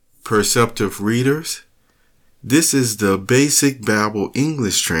Perceptive readers, this is the Basic Bible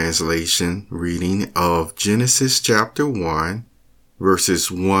English Translation reading of Genesis chapter 1, verses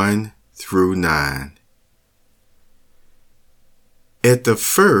 1 through 9. At the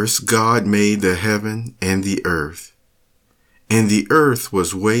first, God made the heaven and the earth. And the earth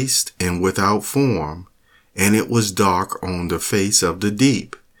was waste and without form, and it was dark on the face of the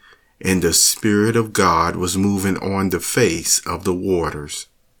deep, and the Spirit of God was moving on the face of the waters.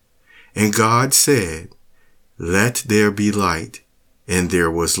 And God said, "Let there be light," and there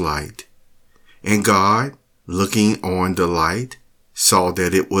was light. And God, looking on the light, saw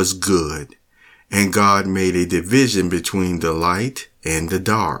that it was good. And God made a division between the light and the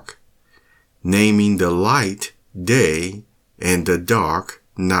dark, naming the light day and the dark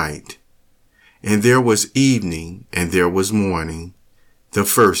night. And there was evening and there was morning, the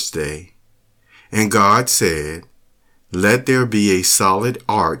first day. And God said, "Let there be a solid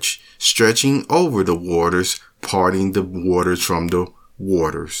arch stretching over the waters, parting the waters from the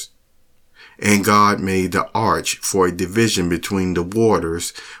waters." And God made the arch for a division between the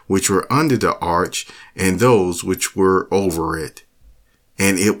waters which were under the arch and those which were over it.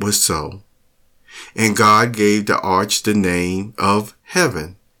 And it was so. And God gave the arch the name of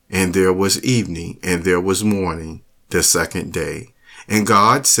heaven. And there was evening and there was morning, the second day. And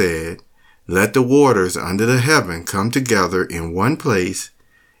God said, "Let the waters under the heaven come together in one place,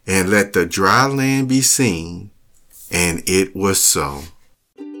 and let the dry land be seen." And it was so.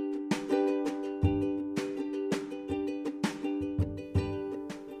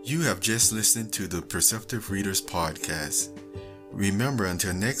 You have just listened to the Perceptive Readers podcast. Remember,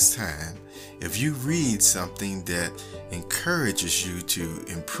 until next time, if you read something that encourages you to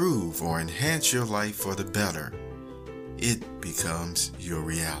improve or enhance your life for the better, it becomes your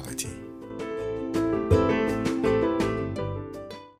reality.